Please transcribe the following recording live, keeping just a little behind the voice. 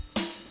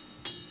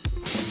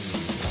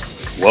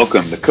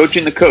Welcome to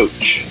Coaching the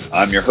Coach.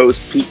 I'm your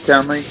host, Pete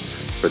Townley,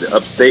 for the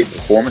Upstate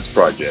Performance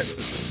Project.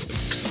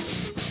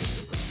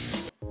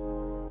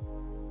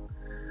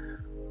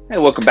 Hey,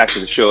 welcome back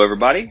to the show,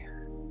 everybody.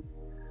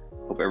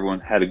 Hope everyone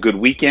had a good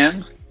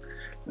weekend.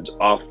 It's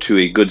off to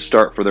a good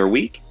start for their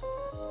week.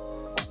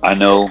 I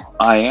know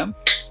I am.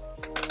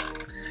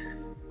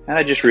 And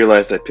I just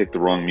realized I picked the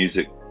wrong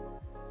music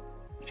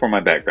for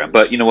my background.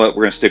 But you know what?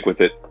 We're going to stick with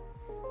it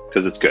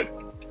because it's good.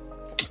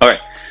 All right.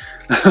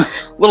 A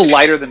little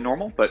lighter than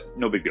normal, but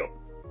no big deal.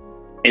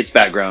 It's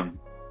background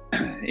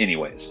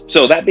anyways.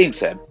 So that being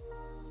said,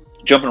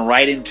 jumping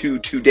right into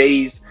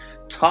today's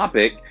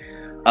topic.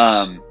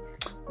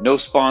 No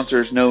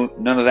sponsors, none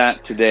of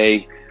that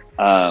today.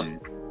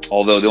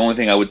 Although the only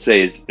thing I would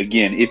say is,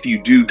 again, if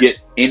you do get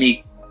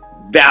any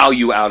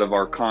value out of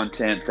our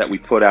content that we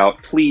put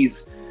out,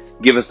 please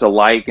give us a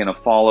like and a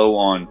follow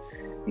on,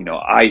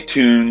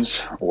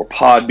 iTunes or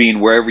Podbean,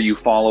 wherever you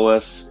follow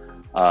us.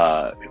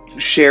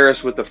 Share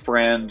us with a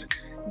friend,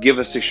 give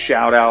us a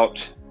shout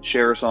out,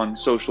 share us on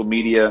social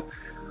media.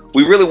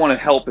 We really want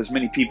to help as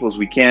many people as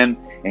we can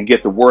and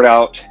get the word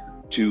out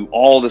to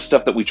all the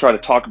stuff that we try to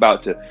talk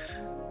about, to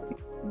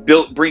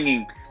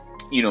bringing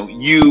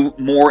you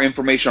more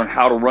information on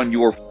how to run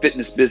your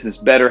fitness business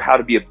better, how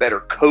to be a better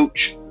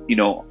coach,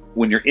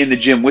 when you're in the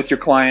gym with your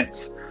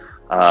clients,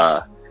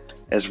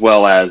 as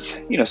well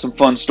as, some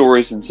fun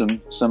stories and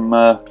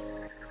some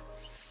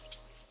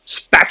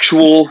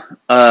factual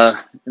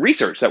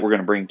research that we're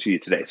going to bring to you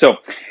today. So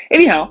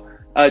anyhow,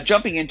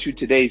 jumping into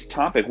today's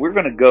topic, we're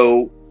going to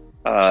go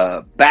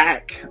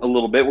back a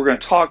little bit. We're going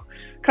to talk,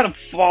 kind of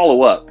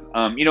follow up.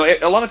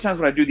 A lot of times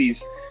when I do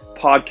these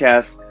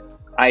podcasts,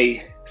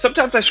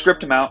 sometimes I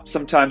script them out.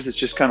 Sometimes it's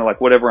just kind of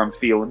like whatever I'm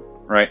feeling,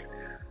 right?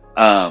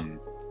 But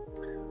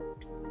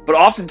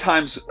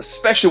oftentimes,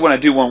 especially when I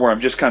do one where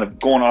I'm just kind of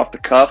going off the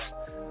cuff,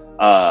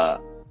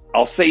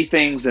 I'll say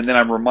things and then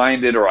I'm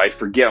reminded, or I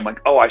forget. I'm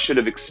like, oh, I should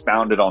have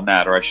expounded on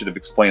that, or I should have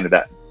explained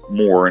that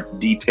more in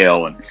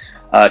detail.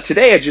 And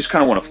today I just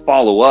kind of want to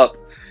follow up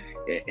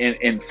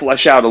and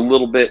flesh out a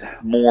little bit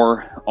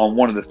more on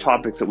one of the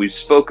topics that we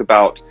spoke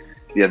about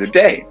the other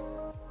day.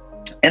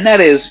 And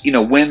that is,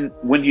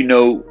 when you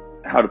know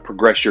how to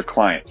progress your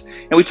clients.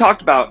 And we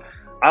talked about,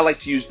 I like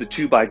to use the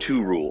 2x2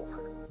 rule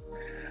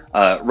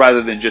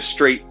rather than just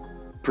straight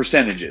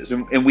percentages.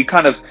 And we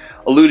kind of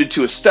alluded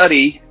to a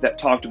study that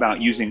talked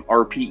about using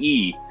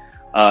RPE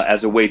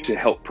as a way to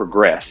help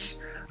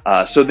progress.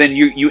 So then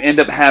you end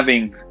up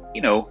having,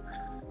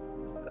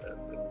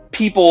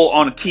 people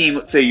on a team,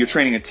 let's say you're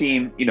training a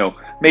team,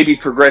 maybe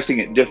progressing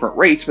at different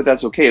rates, but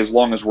that's okay as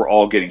long as we're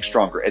all getting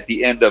stronger. At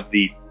the end of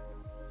the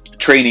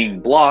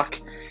training block,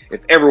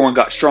 if everyone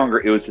got stronger,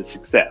 it was a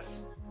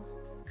success.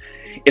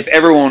 If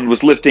everyone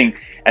was lifting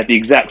at the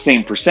exact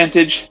same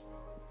percentage,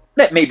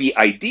 that may be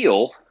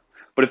ideal,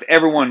 but if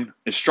everyone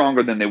is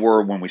stronger than they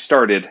were when we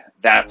started,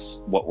 that's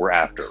what we're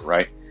after,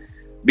 right?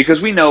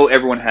 Because we know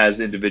everyone has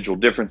individual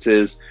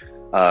differences.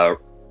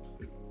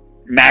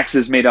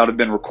 Maxes may not have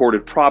been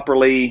recorded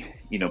properly.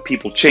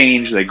 People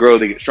change, they grow,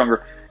 they get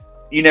stronger.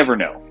 You never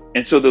know.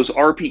 And so those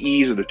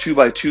RPEs, or the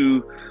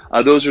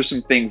 2x2, those are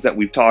some things that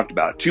we've talked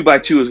about.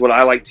 2x2 is what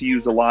I like to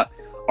use a lot.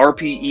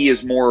 RPE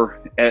is more,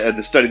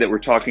 the study that we're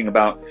talking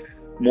about,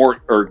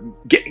 more, or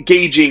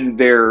gauging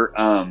their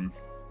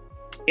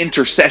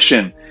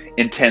intercession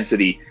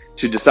intensity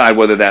to decide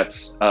whether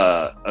that's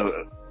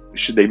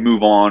should they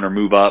move on or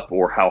move up,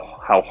 or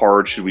how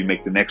hard should we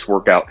make the next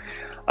workout,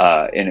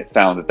 and it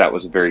found that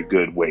was a very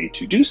good way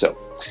to do so.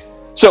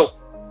 So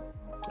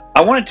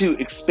I wanted to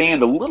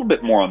expand a little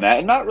bit more on that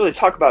and not really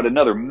talk about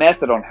another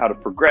method on how to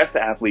progress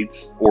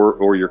athletes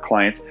or your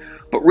clients,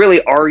 but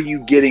really, are you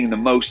getting the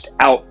most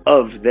out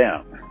of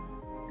them,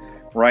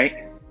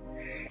 right?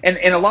 And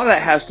a lot of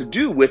that has to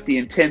do with the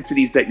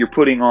intensities that you're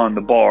putting on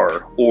the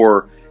bar,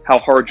 or how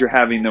hard you're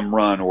having them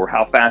run, or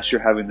how fast you're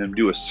having them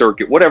do a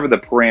circuit, whatever the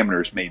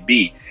parameters may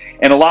be.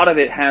 And a lot of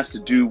it has to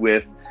do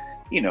with,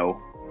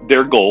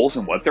 their goals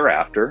and what they're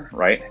after,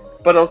 right?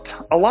 But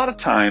a lot of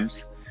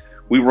times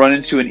we run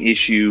into an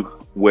issue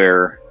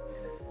where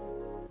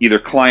either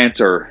clients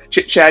are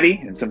chit-chatty,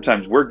 and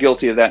sometimes we're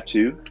guilty of that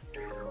too,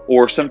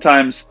 or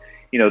sometimes,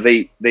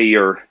 they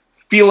are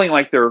feeling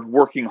like they're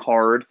working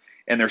hard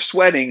and they're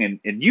sweating,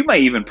 and you may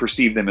even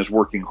perceive them as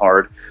working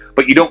hard,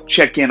 but you don't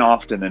check in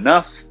often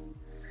enough,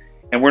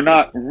 and we're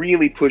not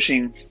really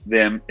pushing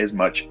them as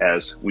much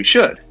as we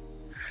should.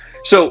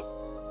 So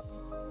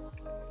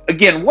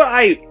again, what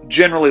I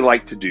generally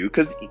like to do,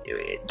 because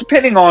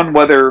depending on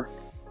whether,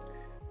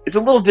 it's a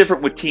little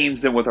different with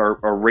teams than with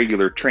our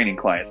regular training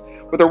clients.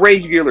 With our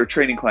regular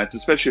training clients,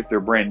 especially if they're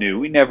brand new,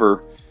 we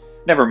never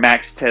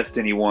max test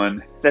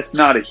anyone. That's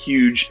not a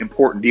huge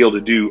important deal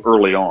to do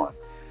early on.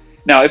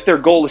 Now, if their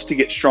goal is to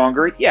get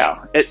stronger,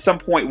 yeah, at some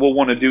point we'll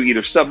want to do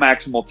either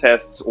submaximal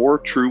tests or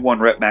true 1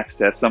 rep max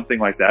tests, something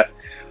like that,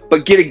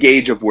 but get a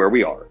gauge of where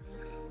we are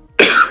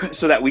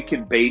so that we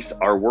can base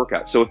our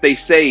workout. So if they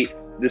say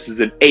this is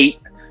an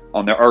 8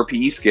 on their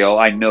RPE scale,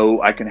 I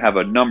know I can have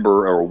a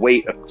number or a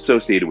weight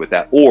associated with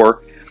that.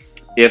 Or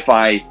if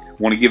I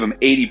want to give them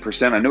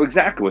 80%, I know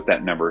exactly what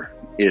that number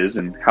is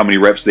and how many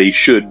reps they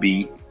should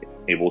be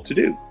able to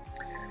do.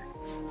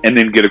 And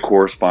then get a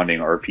corresponding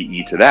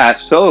RPE to that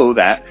so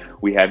that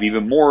we have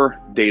even more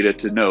data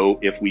to know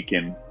if we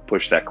can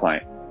push that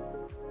client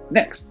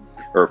next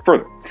or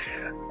further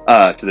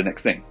to the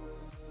next thing.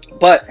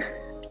 But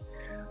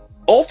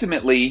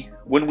ultimately,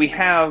 when we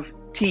have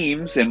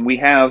teams and we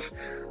have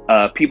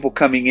people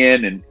coming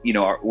in and,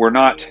 we're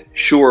not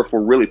sure if we're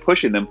really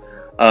pushing them,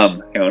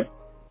 hang on.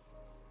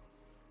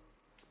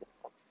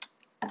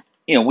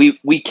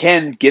 We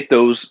can get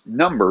those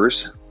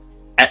numbers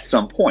at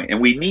some point,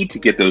 and we need to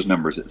get those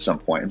numbers at some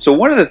point. And so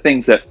one of the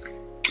things that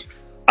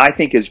I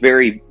think is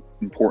very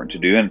important to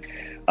do, and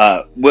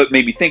what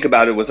made me think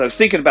about it was I was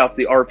thinking about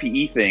the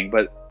RPE thing,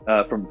 but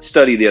from the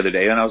study the other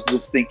day, and I was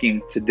just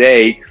thinking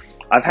today,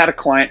 I've had a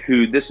client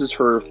who this is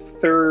her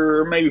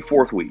third, maybe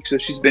fourth week, so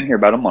she's been here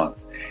about a month,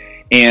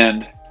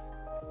 and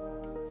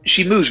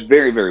she moves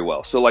very, very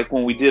well. So like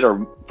when we did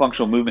our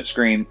functional movement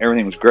screen,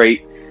 everything was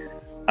great.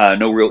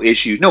 No real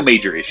issues, no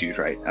major issues,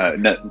 right?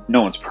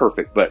 No one's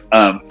perfect, but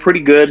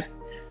pretty good.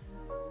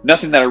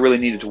 Nothing that I really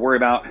needed to worry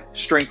about.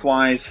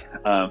 Strength-wise,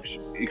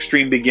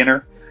 extreme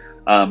beginner,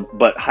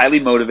 but highly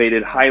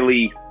motivated,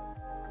 highly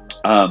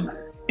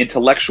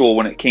intellectual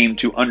when it came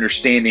to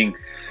understanding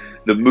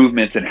the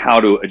movements and how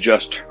to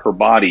adjust her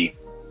body.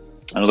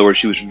 In other words,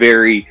 she was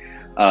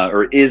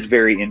is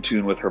very in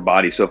tune with her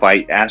body. So if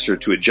I asked her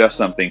to adjust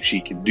something, she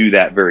can do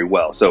that very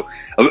well. So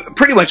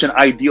pretty much an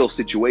ideal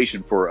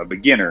situation for a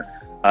beginner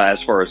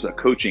as far as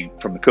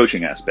from the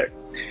coaching aspect.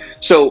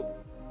 So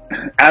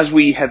as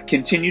we have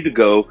continued to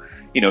go,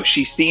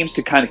 she seems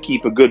to kind of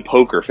keep a good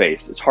poker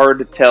face. It's hard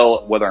to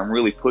tell whether I'm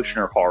really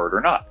pushing her hard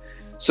or not.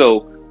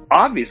 So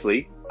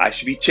obviously I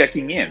should be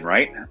checking in,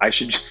 right? I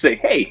should just say,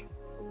 hey,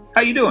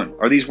 how you doing?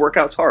 Are these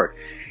workouts hard?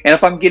 And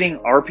if I'm getting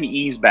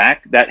RPEs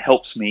back, that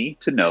helps me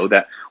to know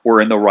that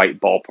we're in the right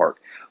ballpark.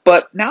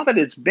 But now that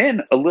it's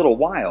been a little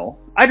while,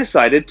 I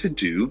decided to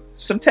do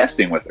some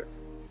testing with her.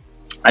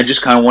 I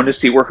just kind of wanted to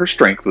see where her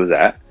strength was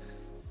at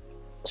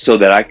so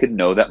that I could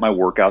know that my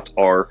workouts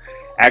are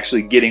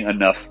actually getting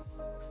enough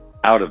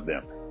out of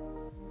them.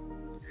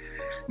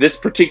 This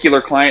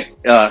particular client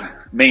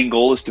main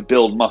goal is to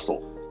build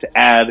muscle, to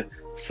add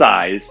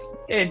size,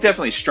 and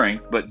definitely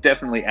strength, but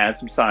definitely add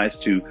some size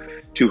to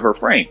her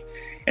frame.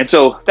 And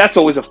so that's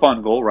always a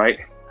fun goal, right?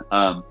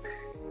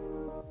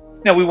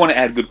 Now we want to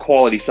add good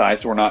quality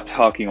size, so we're not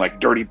talking like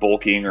dirty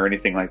bulking or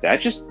anything like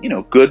that. Just,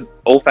 good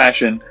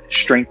old-fashioned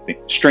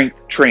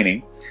strength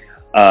training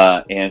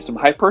and some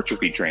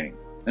hypertrophy training.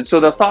 And so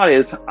the thought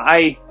is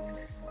I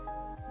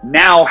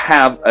now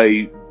have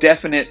a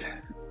definite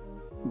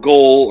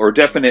goal or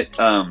definite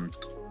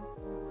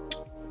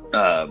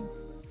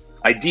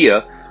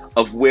idea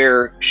of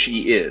where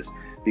she is,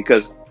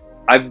 because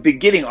I've been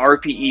getting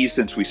RPE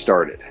since we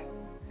started.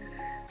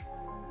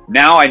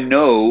 Now I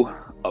know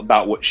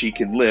about what she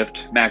can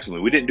lift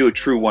maximally. We didn't do a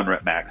true 1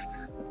 rep max,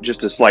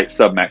 just a slight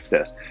sub-max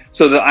test.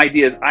 So the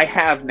idea is I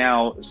have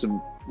now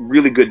some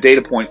really good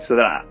data points so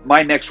that my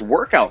next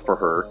workout for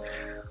her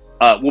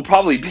will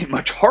probably be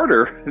much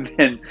harder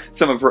than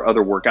some of her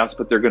other workouts,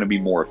 but they're going to be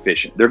more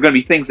efficient. They're going to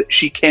be things that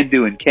she can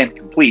do and can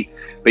complete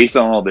based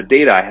on all the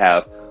data I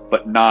have,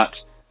 but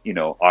not,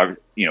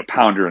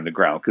 pound her in the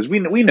ground. Because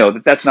we know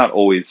that that's not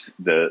always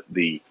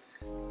the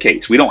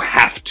case. We don't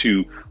have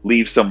to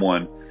leave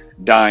someone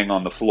dying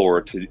on the floor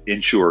to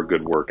ensure a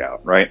good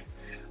workout, right?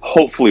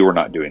 Hopefully we're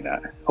not doing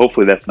that.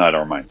 Hopefully that's not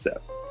our mindset.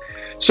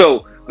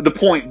 So the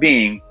point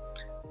being,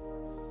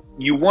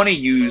 you want to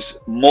use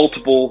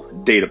multiple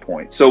data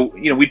points. So,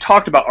 we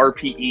talked about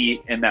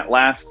RPE in that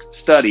last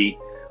study,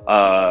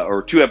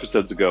 or 2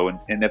 episodes ago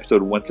in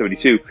episode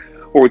 172,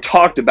 where we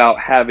talked about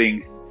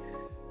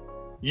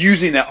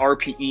using that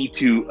RPE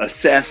to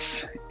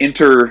assess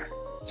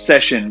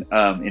inter-session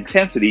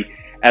intensity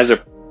as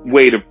a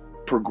way to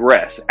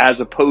progress, as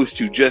opposed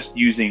to just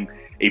using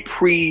a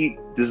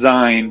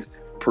pre-designed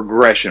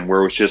progression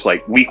where it was just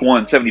like week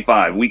 1,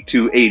 75, week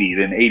 2, 80,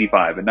 then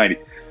 85 and 90.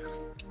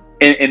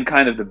 And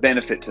kind of the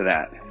benefit to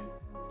that,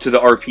 to the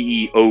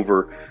RPE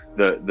over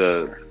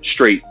the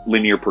straight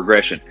linear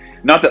progression.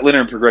 Not that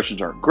linear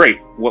progressions aren't great.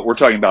 What we're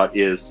talking about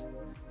is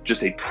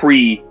just a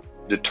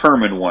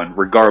predetermined one,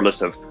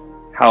 regardless of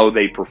how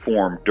they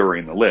perform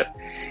during the lift.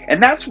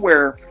 And that's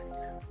where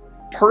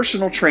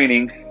personal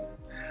training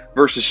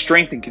versus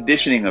strength and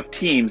conditioning of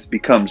teams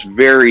becomes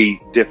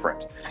very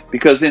different.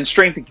 Because in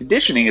strength and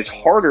conditioning, it's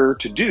harder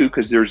to do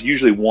because there's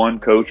usually one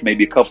coach,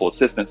 maybe a couple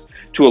assistants,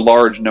 to a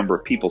large number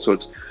of people. So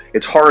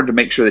it's hard to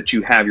make sure that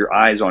you have your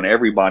eyes on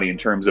everybody in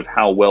terms of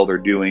how well they're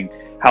doing,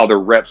 how their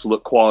reps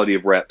look, quality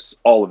of reps,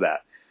 all of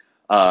that.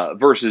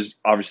 Versus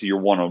obviously your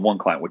one-on-one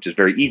client, which is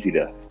very easy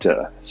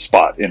to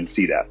spot and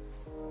see that.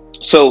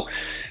 So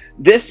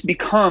this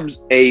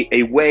becomes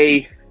a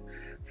way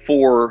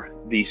for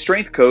the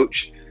strength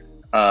coach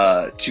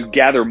to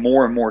gather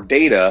more and more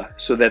data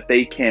so that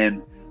they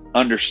can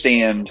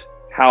understand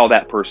how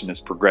that person is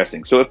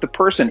progressing. So if the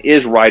person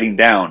is writing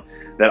down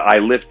that I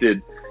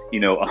lifted,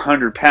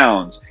 100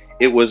 pounds,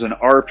 it was an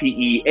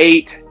RPE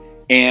 8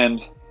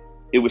 and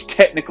it was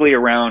technically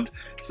around,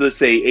 so let's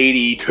say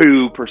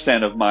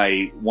 82% of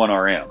my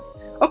 1RM.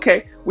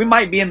 Okay, we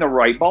might be in the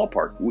right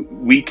ballpark.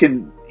 We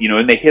can,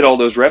 and they hit all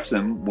those reps,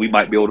 and we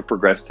might be able to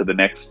progress to the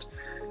next,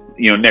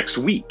 next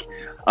week,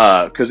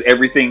 because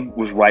everything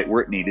was right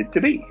where it needed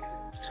to be.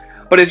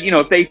 But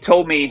if they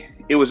told me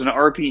it was an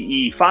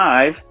RPE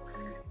 5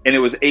 and it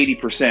was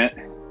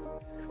 80%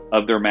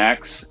 of their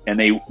max, and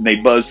they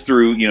buzzed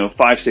through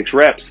 5-6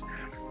 reps,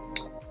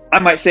 I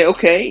might say,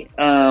 okay,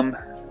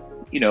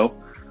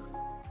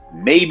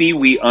 maybe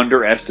we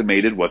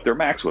underestimated what their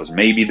max was.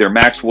 Maybe their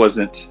max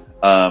wasn't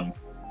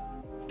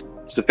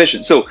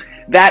sufficient. So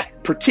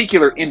that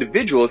particular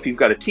individual, if you've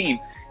got a team,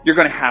 you're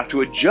going to have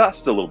to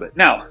adjust a little bit.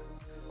 Now,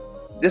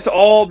 this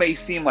all may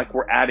seem like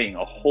we're adding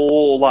a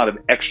whole lot of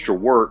extra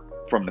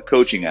work from the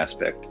coaching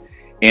aspect.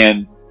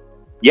 And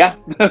yeah,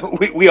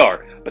 we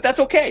are. But that's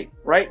okay,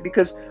 right?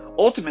 Because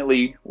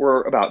ultimately,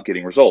 we're about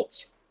getting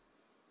results.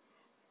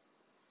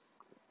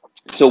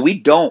 So we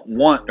don't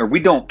want, or we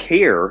don't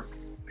care,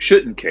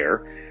 shouldn't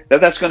care,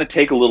 that's going to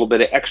take a little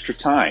bit of extra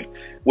time.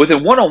 With a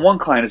one-on-one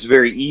client, it's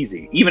very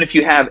easy. Even if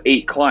you have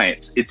 8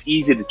 clients, it's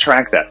easy to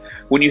track that.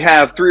 When you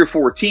have 3 or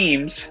 4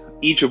 teams,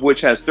 each of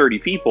which has 30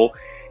 people,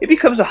 it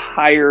becomes a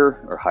harder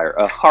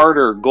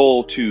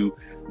goal to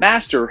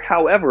master.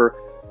 However,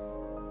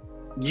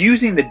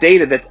 using the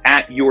data that's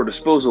at your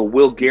disposal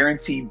will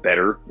guarantee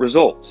better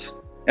results.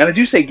 And I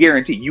do say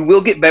guarantee. You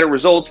will get better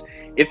results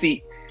if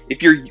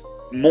you're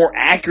more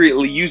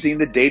accurately using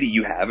the data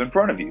you have in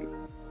front of you.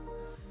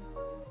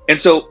 And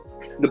so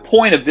the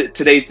point of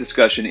today's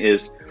discussion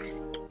is,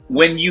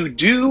 when you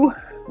do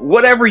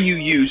whatever you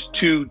use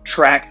to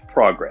track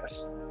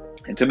progress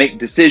and to make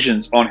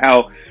decisions on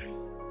how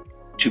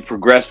to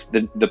progress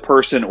the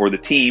person or the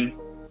team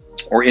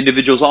or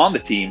individuals on the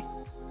team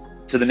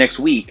to the next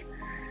week,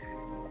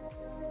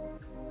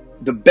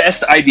 the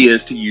best idea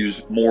is to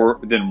use more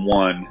than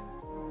one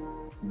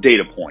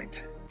data point.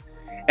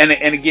 And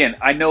again,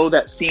 I know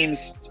that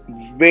seems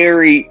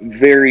very,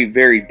 very,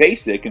 very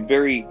basic and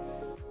very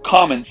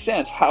common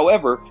sense.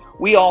 However,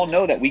 we all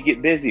know that we get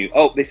busy.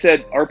 Oh, they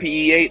said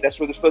RPE 8, that's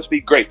where they're supposed to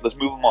be. Great, let's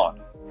move them on.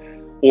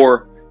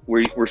 Or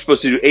we're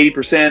supposed to do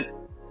 80%,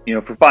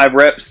 for 5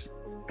 reps,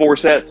 4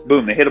 sets,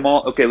 boom, they hit them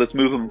all. Okay, let's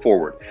move them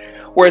forward.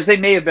 Whereas they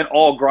may have been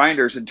all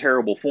grinders in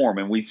terrible form,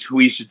 and we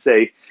should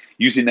say,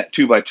 using that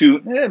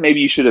 2x2,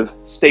 maybe you should have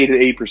stayed at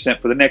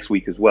 80% for the next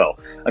week as well.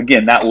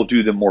 Again, that will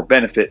do them more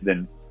benefit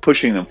than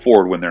pushing them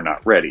forward when they're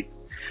not ready.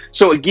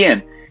 So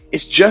again,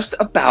 it's just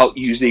about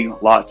using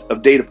lots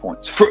of data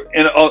points.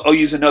 And I'll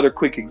use another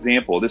quick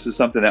example. This is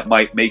something that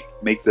might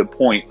make the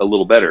point a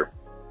little better.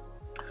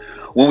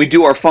 When we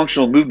do our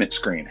functional movement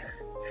screen,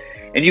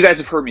 and you guys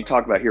have heard me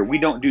talk about here, we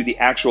don't do the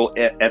actual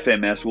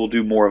FMS. We'll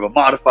do more of a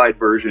modified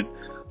version.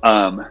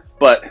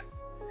 But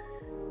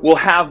we'll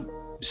have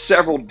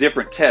several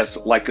different tests,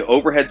 like an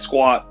overhead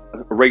squat,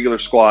 a regular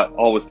squat,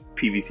 all with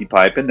PVC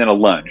pipe, and then a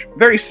lunge.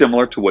 Very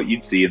similar to what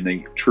you'd see in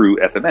the true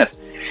FMS.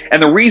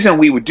 And the reason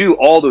we would do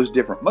all those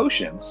different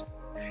motions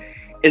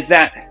is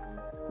that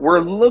we're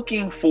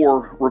looking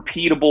for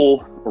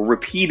repeatable or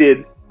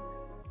repeated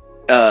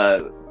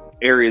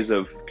areas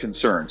of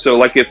concern. So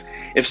like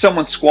if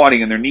someone's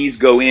squatting and their knees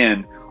go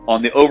in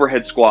on the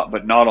overhead squat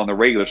but not on the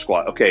regular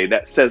squat, okay,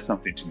 that says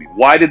something to me.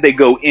 Why did they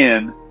go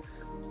in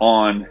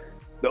on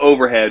the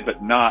overhead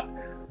but not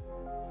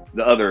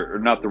the other, or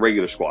not the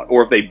regular squat?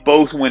 Or if they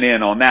both went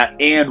in on that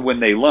and when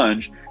they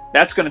lunge,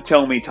 that's going to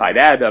tell me tight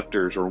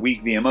adductors or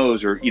weak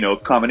VMOs, or a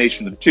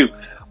combination of the two.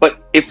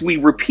 But if we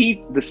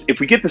repeat this, if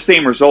we get the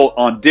same result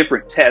on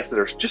different tests that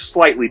are just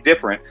slightly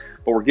different,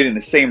 but we're getting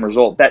the same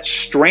result, that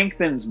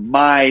strengthens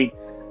my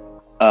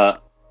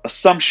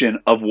assumption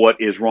of what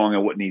is wrong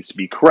and what needs to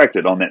be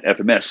corrected on that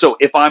FMS. So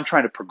if I'm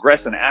trying to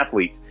progress an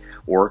athlete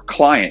or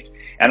client,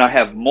 and I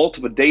have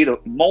multiple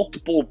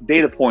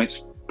data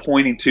points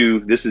pointing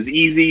to this is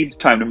easy,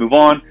 time to move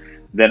on,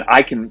 then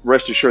I can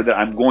rest assured that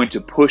I'm going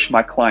to push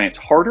my clients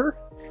harder.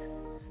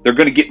 They're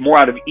going to get more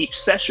out of each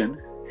session.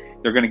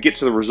 They're going to get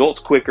to the results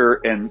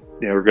quicker, and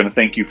they're going to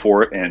thank you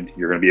for it, and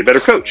you're going to be a better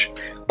coach.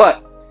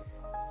 But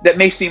that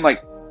may seem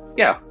like,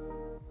 yeah,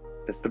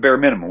 that's the bare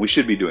minimum. We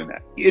should be doing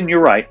that. And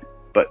you're right.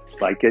 But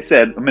like I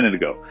said a minute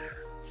ago,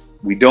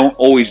 we don't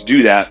always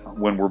do that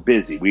when we're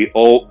busy.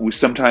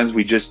 Sometimes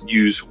we just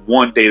use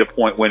one data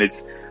point when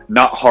it's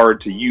not hard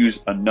to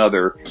use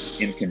another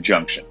in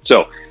conjunction.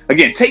 So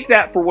again, take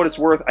that for what it's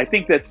worth. I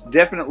think that's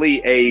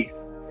definitely a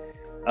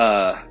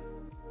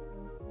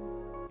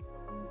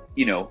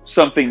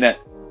something that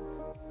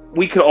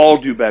we could all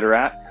do better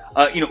at.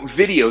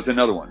 Video is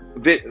another one.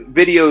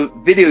 Videoing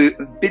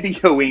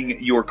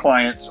your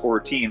clients or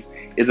teams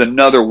is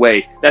another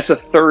way. That's a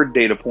third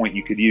data point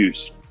you could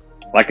use.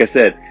 Like I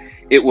said,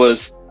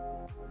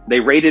 they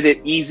rated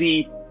it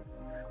easy,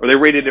 or they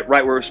rated it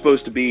right where it was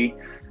supposed to be.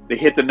 They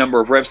hit the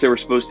number of reps they were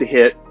supposed to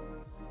hit,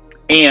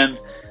 and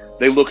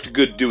they looked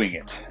good doing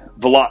it.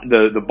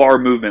 The bar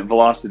movement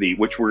velocity,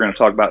 which we're going to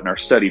talk about in our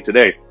study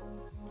today,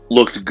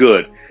 looked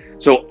good.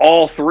 So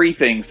all three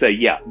things say,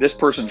 yeah, this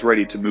person's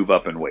ready to move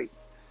up in weight.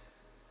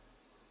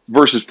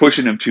 versus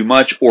pushing them too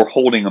much or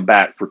holding them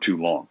back for too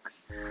long,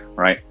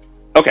 right?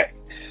 Okay,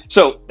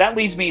 so that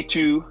leads me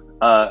to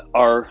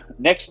our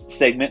next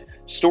segment,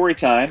 story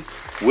time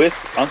with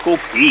Uncle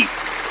Pete.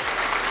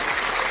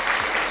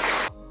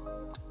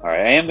 All right,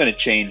 I am going to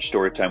change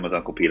story time with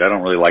Uncle Pete. I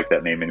don't really like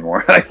that name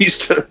anymore. I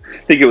used to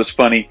think it was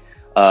funny.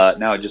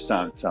 Now it just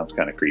sounds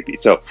kind of creepy.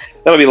 So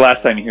that'll be the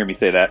last time you hear me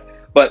say that.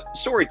 But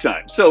story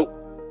time. So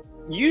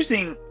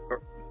using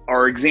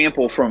our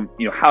example from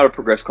how to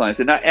progress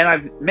clients, and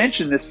I've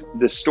mentioned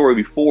this story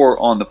before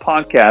on the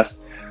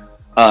podcast,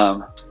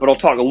 but I'll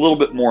talk a little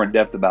bit more in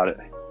depth about it.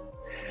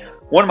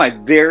 One of my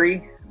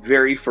very,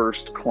 very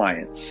first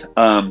clients,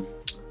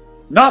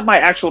 not my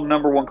actual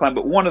number one client,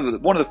 but one of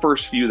the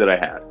first few that I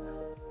had.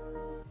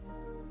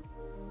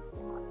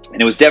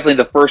 And it was definitely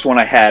the first one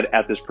I had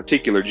at this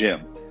particular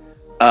gym,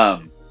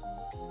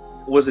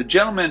 was a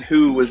gentleman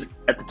who was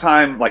at the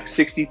time like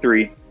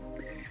 63.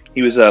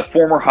 He was a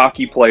former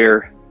hockey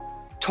player,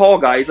 tall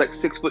guy. He's like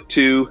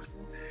 6'2",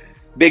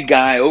 big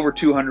guy, over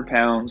 200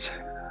 pounds.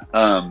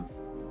 And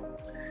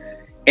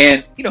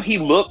he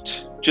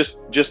looked just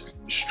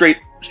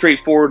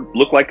straightforward,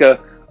 looked like a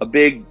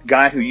big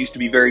guy who used to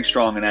be very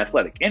strong and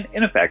athletic. And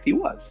in fact, he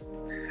was.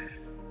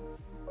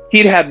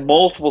 He'd had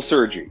multiple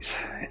surgeries,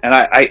 and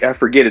I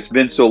forget, it's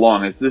been so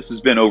long. This has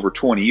been over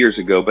 20 years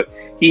ago, but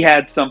he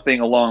had something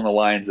along the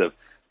lines of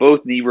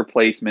both knee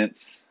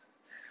replacements,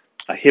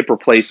 a hip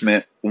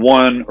replacement,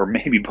 one or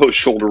maybe both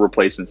shoulder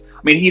replacements. I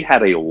mean, he'd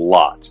had a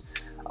lot,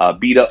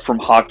 beat up from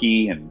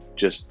hockey and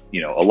just, a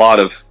lot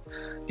of,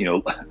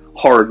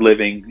 hard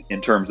living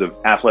in terms of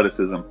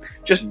athleticism,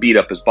 just beat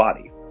up his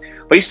body.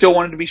 But he still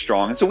wanted to be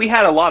strong, and so we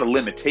had a lot of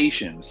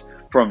limitations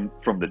from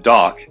the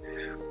doc.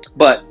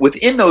 But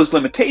within those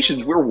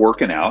limitations, we're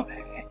working out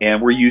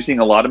and we're using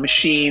a lot of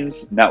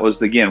machines. And that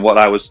was, again, what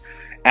I was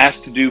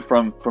asked to do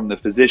from the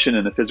physician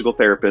and the physical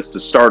therapist, to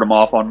start them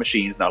off on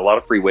machines, not a lot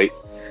of free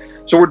weights.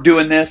 So we're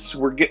doing this,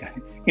 and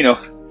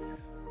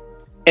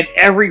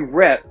every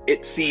rep,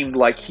 it seemed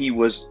like it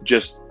was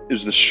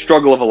the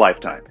struggle of a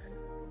lifetime.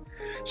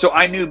 So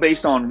I knew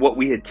based on what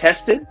we had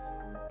tested,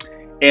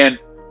 and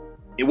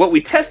what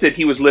we tested,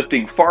 he was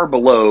lifting far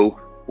below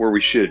where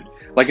we should.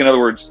 Like, in other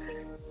words,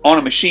 on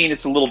a machine,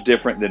 it's a little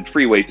different than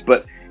free weights,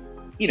 but,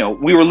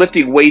 we were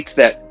lifting weights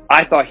that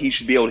I thought he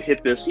should be able to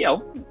hit this,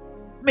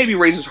 maybe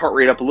raise his heart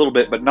rate up a little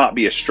bit, but not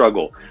be a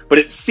struggle. But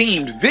it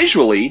seemed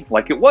visually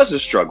like it was a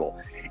struggle.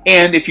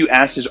 And if you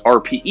asked his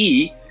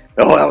RPE,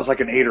 that was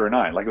like an 8 or a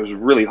 9. Like, it was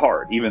really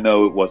hard, even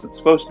though it wasn't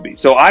supposed to be.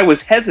 So I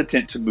was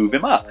hesitant to move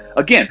him up.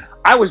 Again,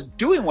 I was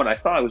doing what I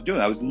thought I was doing.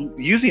 I was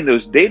using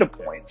those data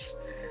points,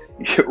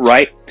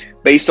 right,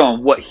 based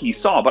on what he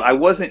saw, but I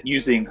wasn't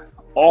using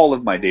all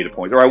of my data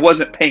points, or I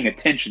wasn't paying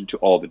attention to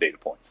all the data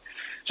points.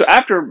 So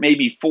after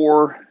maybe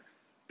 4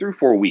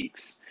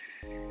 weeks,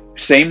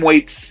 same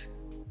weights,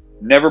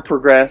 never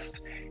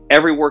progressed.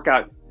 Every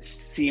workout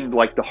seemed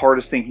like the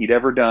hardest thing he'd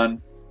ever done.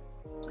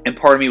 And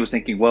part of me was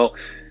thinking, well,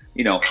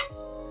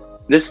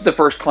 this is the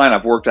first client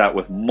I've worked out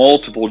with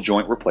multiple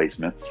joint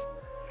replacements.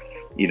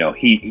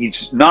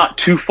 He's not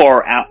too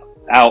far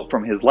out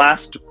from his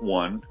last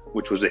one,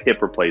 which was a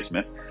hip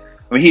replacement.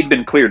 I mean, he'd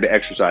been cleared to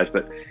exercise,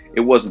 but it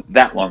wasn't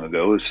that long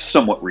ago. It was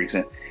somewhat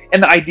recent.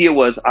 And the idea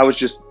was I was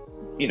just,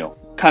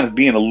 kind of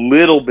being a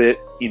little bit,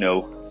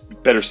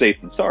 better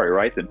safe than sorry,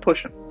 right, than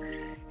pushing.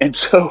 And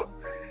so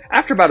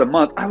after about a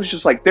month, I was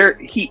just like,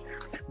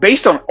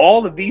 based on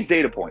all of these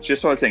data points,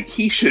 just so I was saying,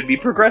 he should be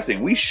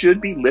progressing. We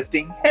should be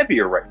lifting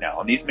heavier right now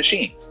on these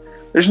machines.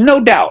 There's no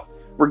doubt,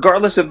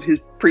 regardless of his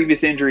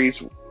previous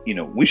injuries,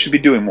 we should be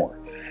doing more.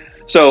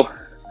 So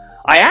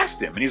I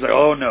asked him, and he's like,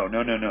 oh,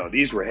 no.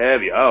 These were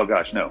heavy. Oh,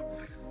 gosh, no.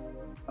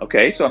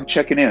 Okay, so I'm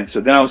checking in.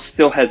 So then I was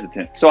still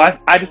hesitant. So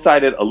I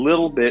decided a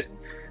little bit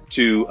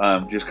to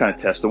just kind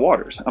of test the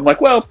waters. I'm like,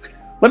 well,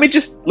 let me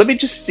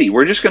just see.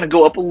 We're just going to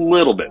go up a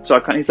little bit. So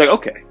he's like,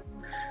 okay.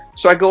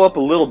 So I go up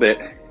a little bit,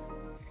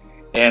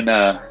 and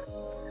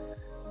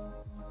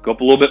go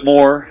up a little bit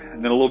more,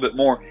 and then a little bit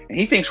more. And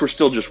he thinks we're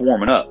still just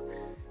warming up.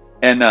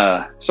 And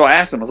so I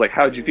asked him, I was like,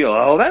 how did you feel?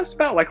 Oh, that's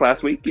about like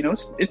last week.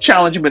 It's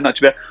challenging, but not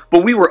too bad.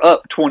 But we were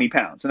up 20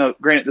 pounds. Now,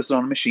 granted, this is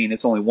on a machine.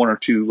 It's only 1 or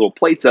 2 little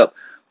plates up.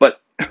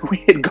 But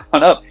we had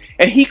gone up,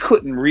 and he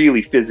couldn't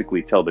really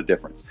physically tell the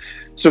difference.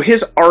 So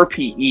his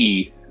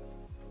RPE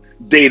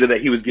data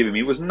that he was giving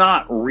me was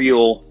not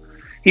real.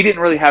 He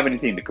didn't really have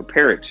anything to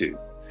compare it to,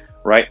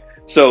 right?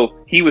 So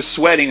he was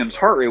sweating, and his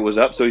heart rate was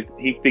up, so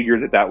he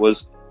figured that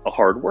was a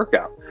hard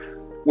workout.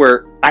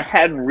 Where I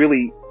hadn't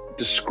really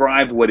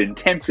described what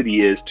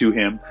intensity is to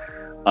him,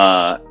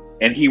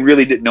 and he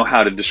really didn't know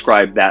how to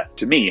describe that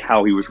to me,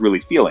 how he was really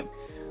feeling.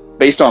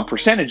 Based on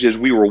percentages,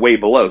 we were way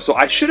below. So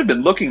I should have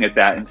been looking at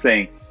that and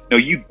saying, no,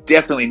 you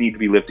definitely need to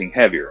be lifting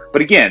heavier.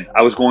 But again,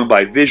 I was going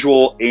by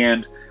visual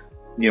and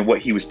what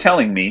he was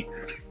telling me.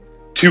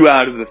 2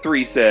 out of the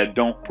 3 said,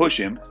 don't push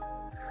him.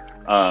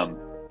 But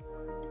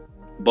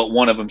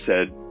one of them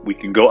said, we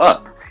can go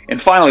up.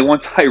 And finally,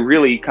 once I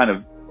really kind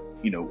of,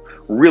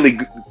 really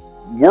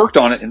worked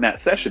on it in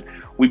that session,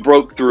 we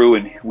broke through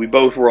and we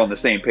both were on the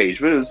same page.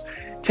 But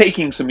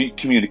taking some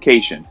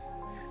communication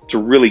to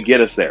really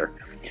get us there.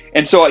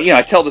 And so,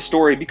 I tell the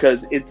story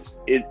because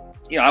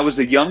I was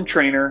a young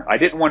trainer. I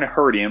didn't want to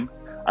hurt him.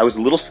 I was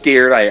a little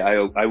scared,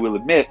 I will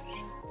admit,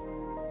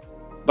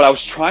 but I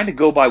was trying to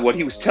go by what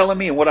he was telling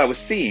me and what I was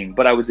seeing,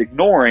 but I was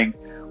ignoring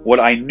what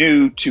I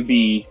knew to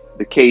be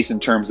the case in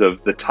terms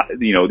of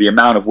the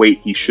amount of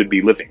weight he should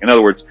be lifting. In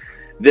other words,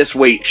 this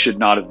weight should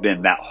not have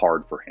been that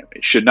hard for him.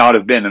 It should not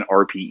have been an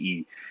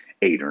RPE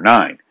 8 or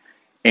 9.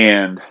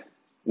 And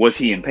was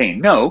he in pain?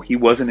 No, he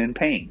wasn't in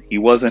pain. He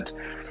wasn't,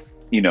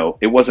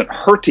 it wasn't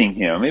hurting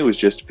him. It was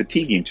just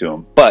fatiguing to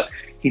him. But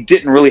he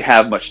didn't really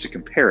have much to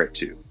compare it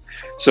to.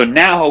 So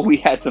now we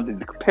had something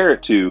to compare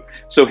it to.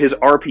 So his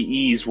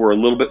RPEs were a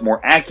little bit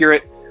more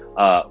accurate.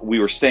 We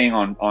were staying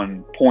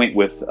on point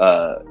with,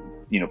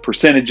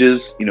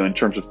 percentages, in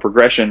terms of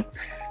progression.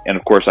 And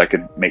of course, I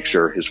could make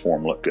sure his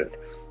form looked good.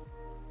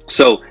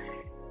 So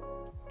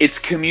it's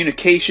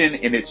communication,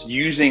 and it's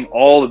using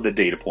all of the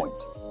data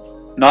points,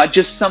 not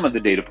just some of the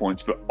data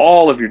points, but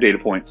all of your data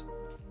points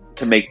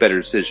to make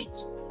better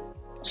decisions.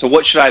 So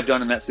what should I have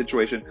done in that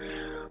situation?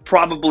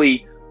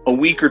 Probably a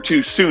week or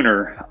two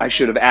sooner, I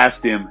should have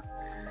asked him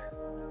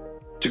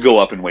to go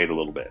up and weight a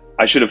little bit.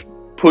 I should have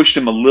pushed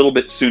him a little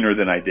bit sooner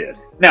than I did.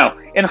 Now,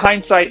 in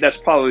hindsight, that's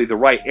probably the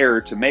right error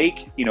to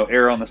make,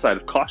 err on the side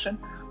of caution.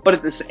 But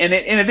it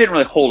didn't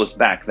really hold us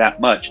back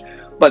that much.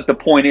 But the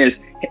point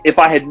is, if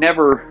I had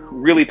never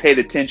really paid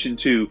attention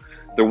to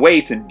the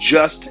weights and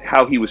just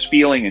how he was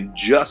feeling and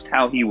just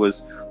how he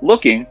was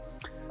looking,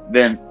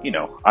 then,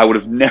 I would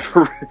have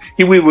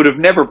we would have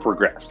never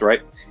progressed,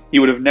 right? He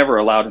would have never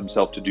allowed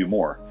himself to do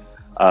more,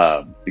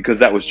 because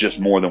that was just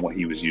more than what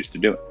he was used to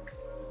doing.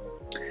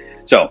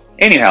 So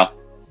anyhow,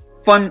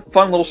 fun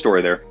little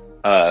story there,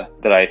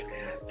 that I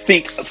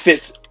think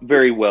fits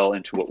very well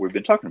into what we've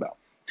been talking about.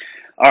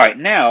 All right,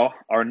 now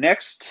our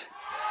next,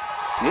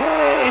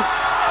 yay!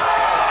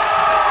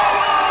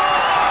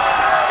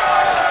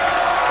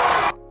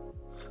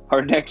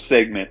 Our next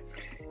segment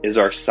is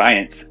our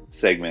science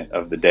segment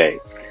of the day.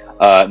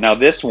 Now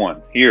this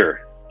one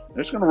here,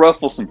 it's going to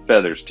ruffle some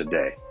feathers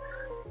today.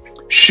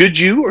 Should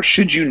you or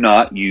should you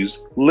not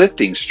use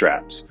lifting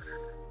straps?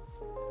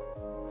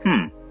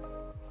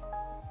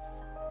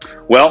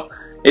 Well,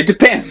 it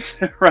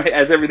depends, right?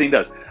 As everything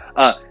does.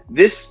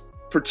 This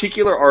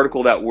particular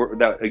article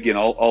that again,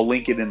 I'll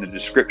link it in the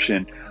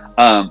description.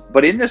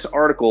 But in this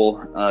article,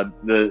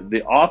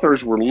 the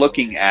authors were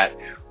looking at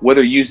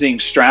whether using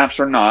straps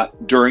or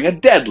not during a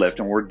deadlift,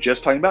 and we're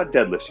just talking about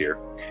deadlifts here,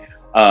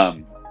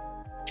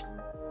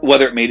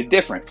 whether it made a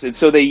difference. And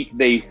so they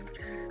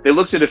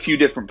looked at a few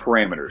different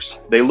parameters.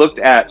 They looked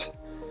at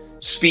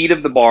speed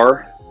of the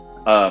bar,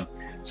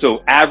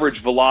 so average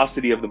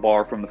velocity of the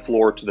bar from the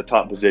floor to the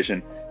top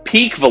position,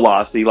 peak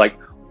velocity, like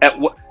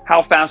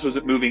how fast was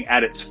it moving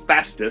at its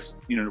fastest,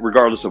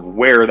 regardless of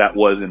where that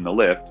was in the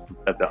lift,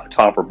 at the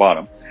top or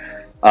bottom.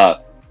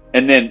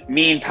 And then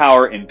mean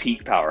power and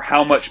peak power.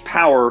 How much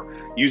power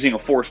using a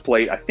force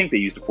plate. I think they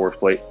used a force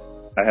plate.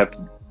 I have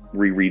to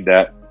reread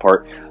that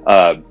part.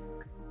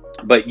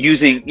 But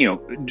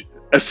using,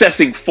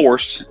 assessing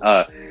force,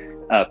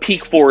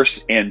 peak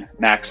force and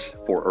max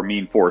force or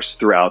mean force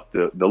throughout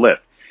the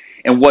lift.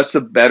 And what's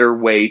a better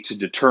way to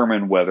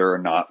determine whether or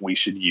not we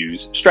should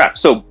use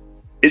straps? So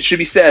it should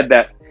be said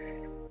that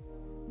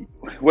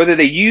whether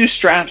they used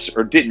straps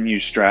or didn't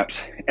use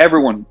straps,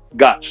 everyone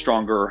got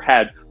stronger or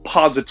had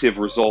positive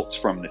results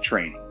from the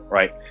training,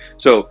 right?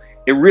 So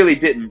it really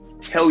didn't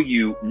tell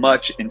you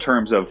much in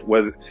terms of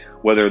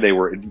whether they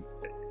were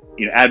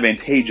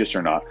advantageous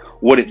or not.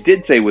 What it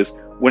did say was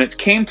when it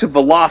came to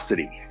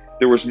velocity,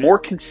 there was more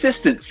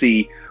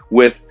consistency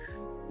with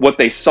what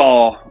they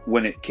saw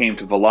when it came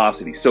to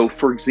velocity. So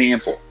for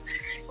example,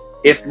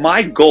 if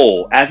my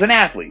goal as an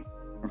athlete,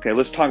 okay,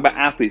 let's talk about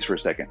athletes for a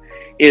second,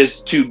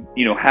 is to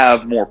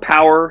have more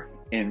power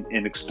and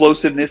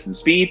explosiveness and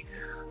speed,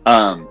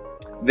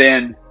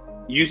 then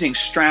using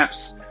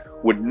straps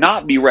would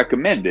not be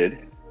recommended.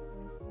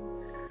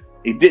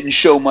 It didn't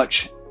show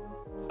much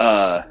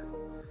of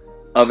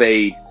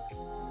a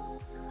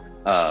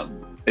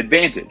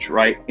advantage,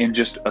 right, in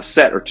just a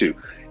set or two.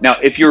 Now,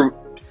 if you're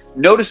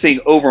noticing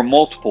over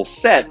multiple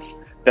sets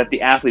that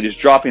the athlete is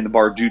dropping the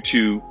bar due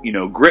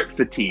to grip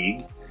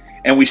fatigue,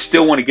 and we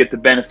still want to get the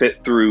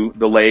benefit through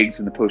the legs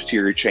and the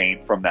posterior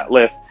chain from that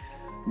lift,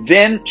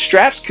 then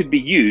straps could be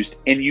used.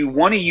 And you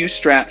want to use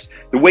straps.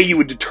 The way you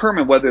would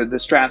determine whether the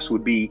straps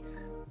would be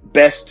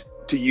best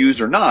to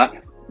use or not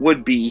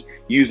would be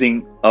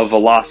using a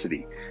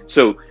velocity.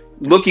 So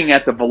looking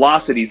at the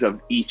velocities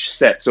of each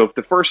set. So if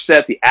the first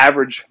set, the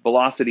average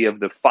velocity of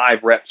the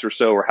 5 reps or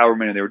so, or however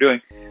many they were doing,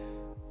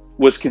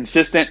 was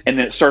consistent, and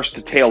then it starts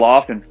to tail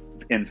off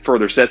in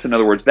further sets, in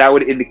other words, that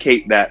would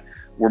indicate that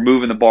we're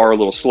moving the bar a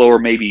little slower.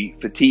 Maybe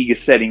fatigue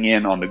is setting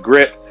in on the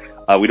grip.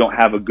 We don't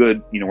have a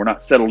good, we're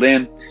not settled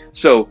in.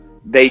 So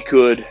they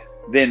could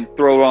then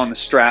throw on the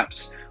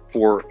straps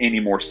for any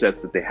more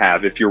sets that they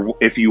have if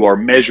you are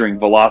measuring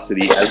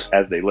velocity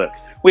as they lift.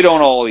 We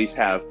don't always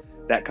have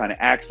that kind of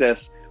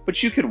access,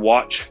 but you can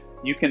watch,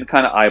 you can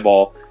kind of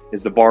eyeball,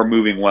 Is the bar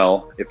moving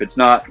well? If it's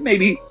not,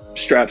 maybe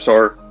straps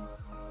are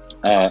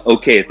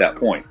okay at that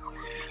point.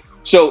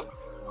 So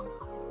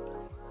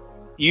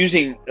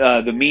using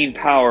the mean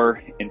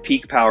power and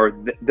peak power,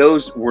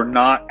 those were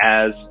not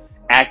as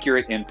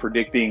accurate in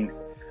predicting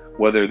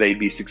whether they'd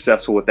be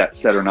successful with that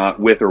set or not,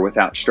 with or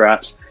without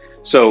straps.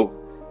 So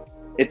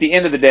at the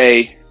end of the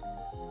day,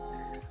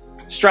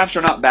 straps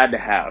are not bad to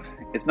have.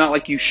 It's not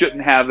like you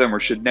shouldn't have them or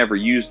should never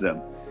use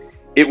them.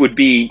 It would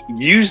be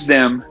use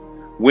them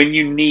when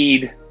you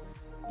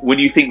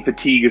think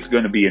fatigue is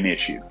going to be an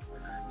issue.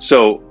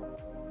 So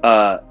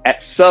at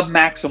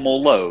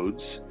submaximal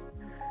loads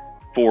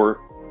for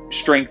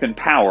strength and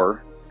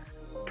power,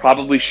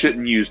 probably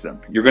shouldn't use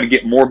them. You're going to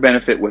get more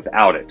benefit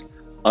without it,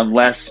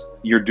 unless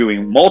you're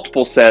doing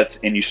multiple sets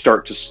and you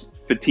start to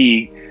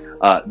fatigue.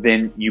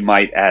 Then you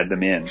might add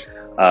them in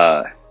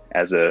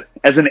as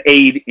an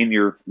aid in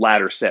your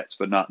latter sets,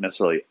 but not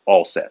necessarily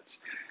all sets.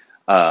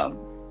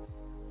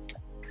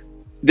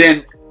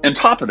 Then on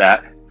top of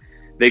that,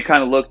 they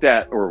kind of looked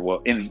at, or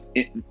well,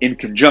 in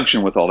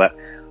conjunction with all that,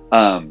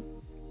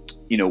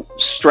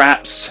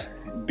 straps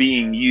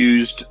being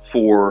used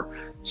for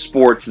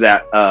sports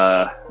that,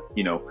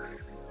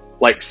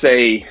 like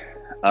say,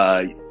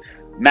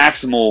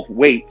 maximal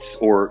weights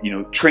or,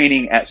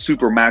 training at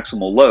super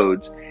maximal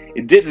loads.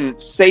 It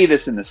didn't say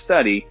this in the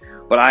study,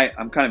 but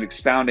I'm kind of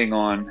expounding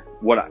on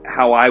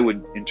how I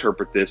would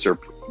interpret this or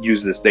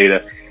use this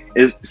data.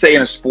 Is say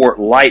in a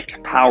sport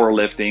like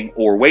powerlifting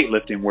or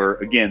weightlifting, where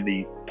again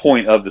the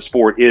point of the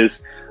sport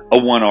is a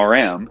 1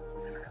 RM.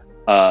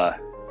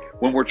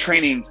 When we're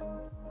training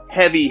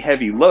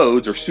heavy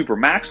loads or super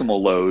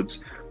maximal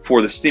loads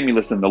for the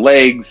stimulus in the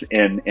legs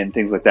and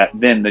things like that,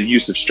 then the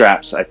use of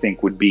straps, I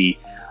think, would be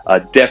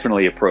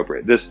definitely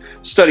appropriate. This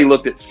study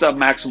looked at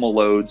submaximal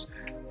loads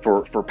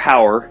for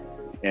power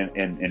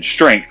and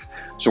strength,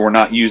 so we're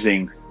not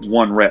using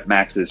 1 rep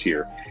maxes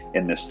here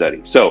in this study.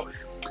 So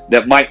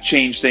that might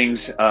change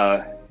things.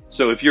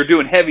 So if you're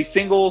doing heavy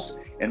singles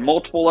and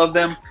multiple of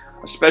them,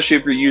 especially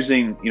if you're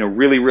using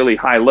really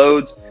high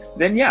loads,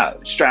 then yeah,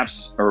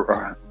 straps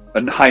or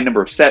a high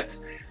number of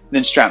sets,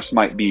 then straps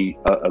might be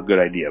a good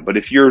idea. But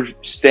if you're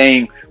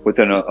staying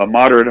within a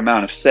moderate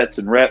amount of sets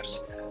and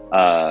reps,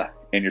 and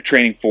you're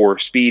training for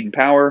speed and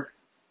power,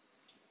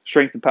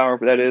 strength and power,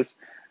 that is,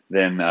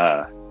 then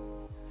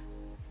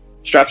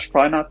straps are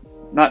probably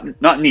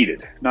not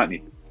needed. Not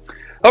needed.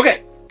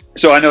 Okay.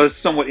 So I know it's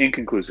somewhat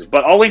inconclusive,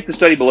 but I'll link the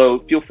study below.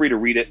 Feel free to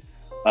read it.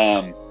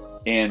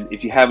 And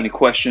if you have any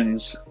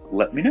questions,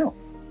 let me know.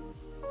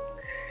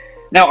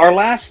 Now, our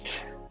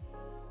last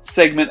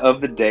segment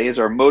of the day is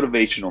our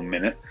motivational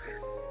minute.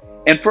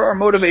 And for our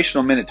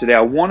motivational minute today,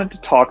 I wanted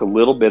to talk a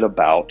little bit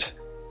about,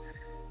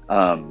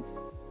 how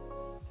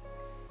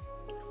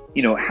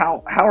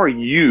are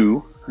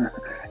you,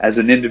 as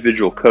an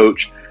individual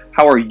coach,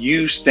 how are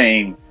you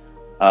staying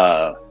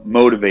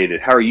motivated?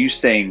 How are you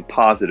staying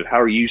positive? How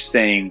are you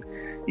staying,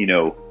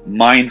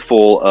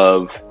 mindful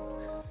of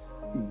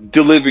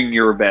delivering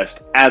your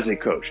best as a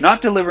coach?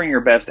 Not delivering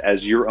your best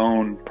as your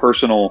own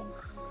personal,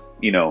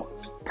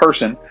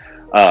 person,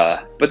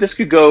 but this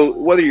could go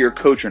whether you're a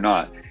coach or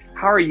not.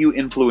 How are you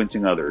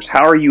influencing others?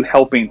 How are you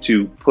helping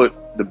to put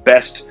the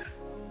best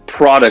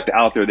product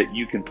out there that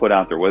you can put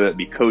out there, whether it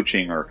be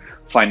coaching or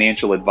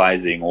financial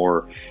advising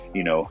or,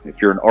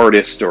 if you're an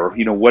artist or,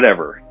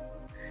 whatever.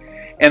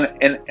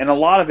 And a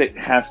lot of it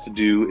has to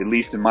do, at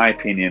least in my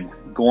opinion,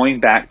 going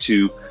back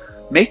to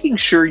making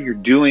sure you're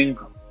doing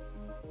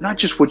not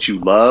just what you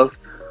love,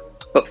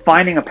 but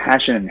finding a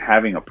passion and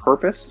having a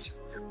purpose.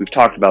 We've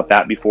talked about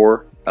that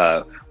before.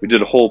 We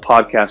did a whole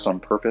podcast on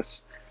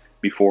purpose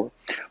before.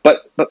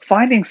 But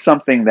finding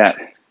something that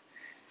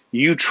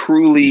you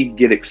truly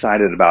get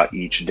excited about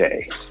each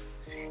day.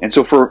 And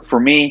so for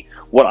me,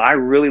 what I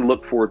really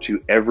look forward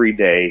to every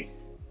day,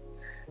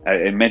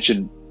 I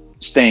mentioned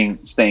staying,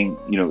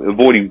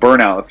 avoiding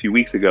burnout a few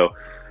weeks ago,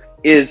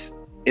 is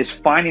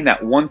finding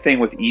that one thing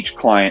with each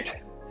client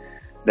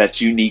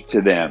that's unique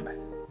to them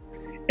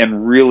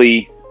and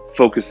really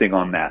focusing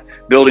on that,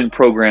 building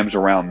programs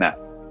around that.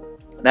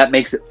 That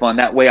makes it fun.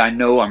 That way I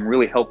know I'm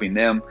really helping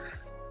them.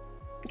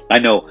 I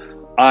know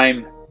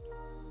I'm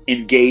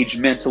engaged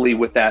mentally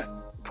with that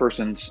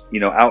person's,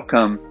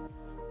 outcome.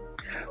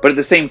 But at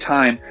the same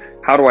time,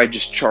 how do I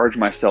just charge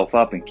myself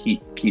up and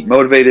keep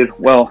motivated?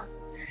 Well,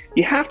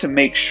 you have to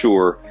make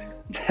sure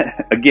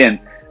that, again,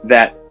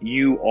 that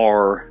you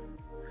are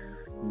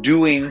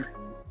doing,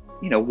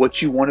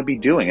 what you want to be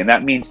doing. And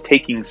that means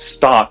taking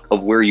stock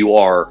of where you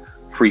are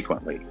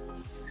frequently.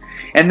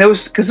 And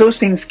because those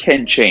things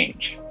can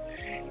change.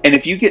 And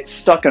if you get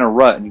stuck in a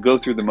rut and go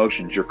through the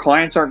motions, your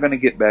clients aren't going to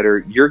get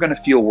better. You're going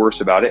to feel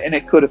worse about it, and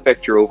it could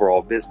affect your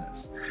overall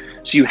business.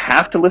 So you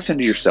have to listen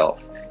to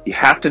yourself. You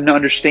have to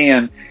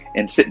understand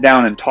and sit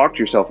down and talk to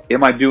yourself.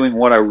 Am I doing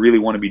what I really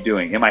want to be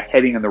doing? Am I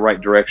heading in the right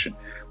direction?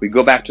 We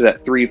go back to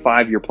that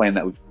 3-5 year plan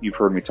that you've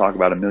heard me talk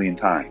about a million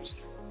times.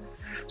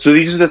 So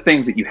these are the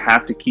things that you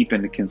have to keep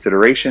into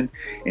consideration,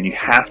 and you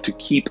have to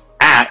keep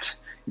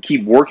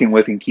working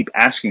with and keep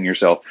asking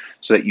yourself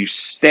so that you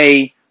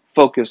stay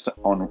focused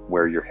on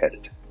where you're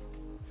headed.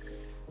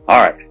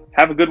 All right.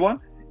 Have a good one,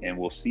 and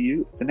we'll see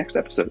you at the next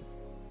episode.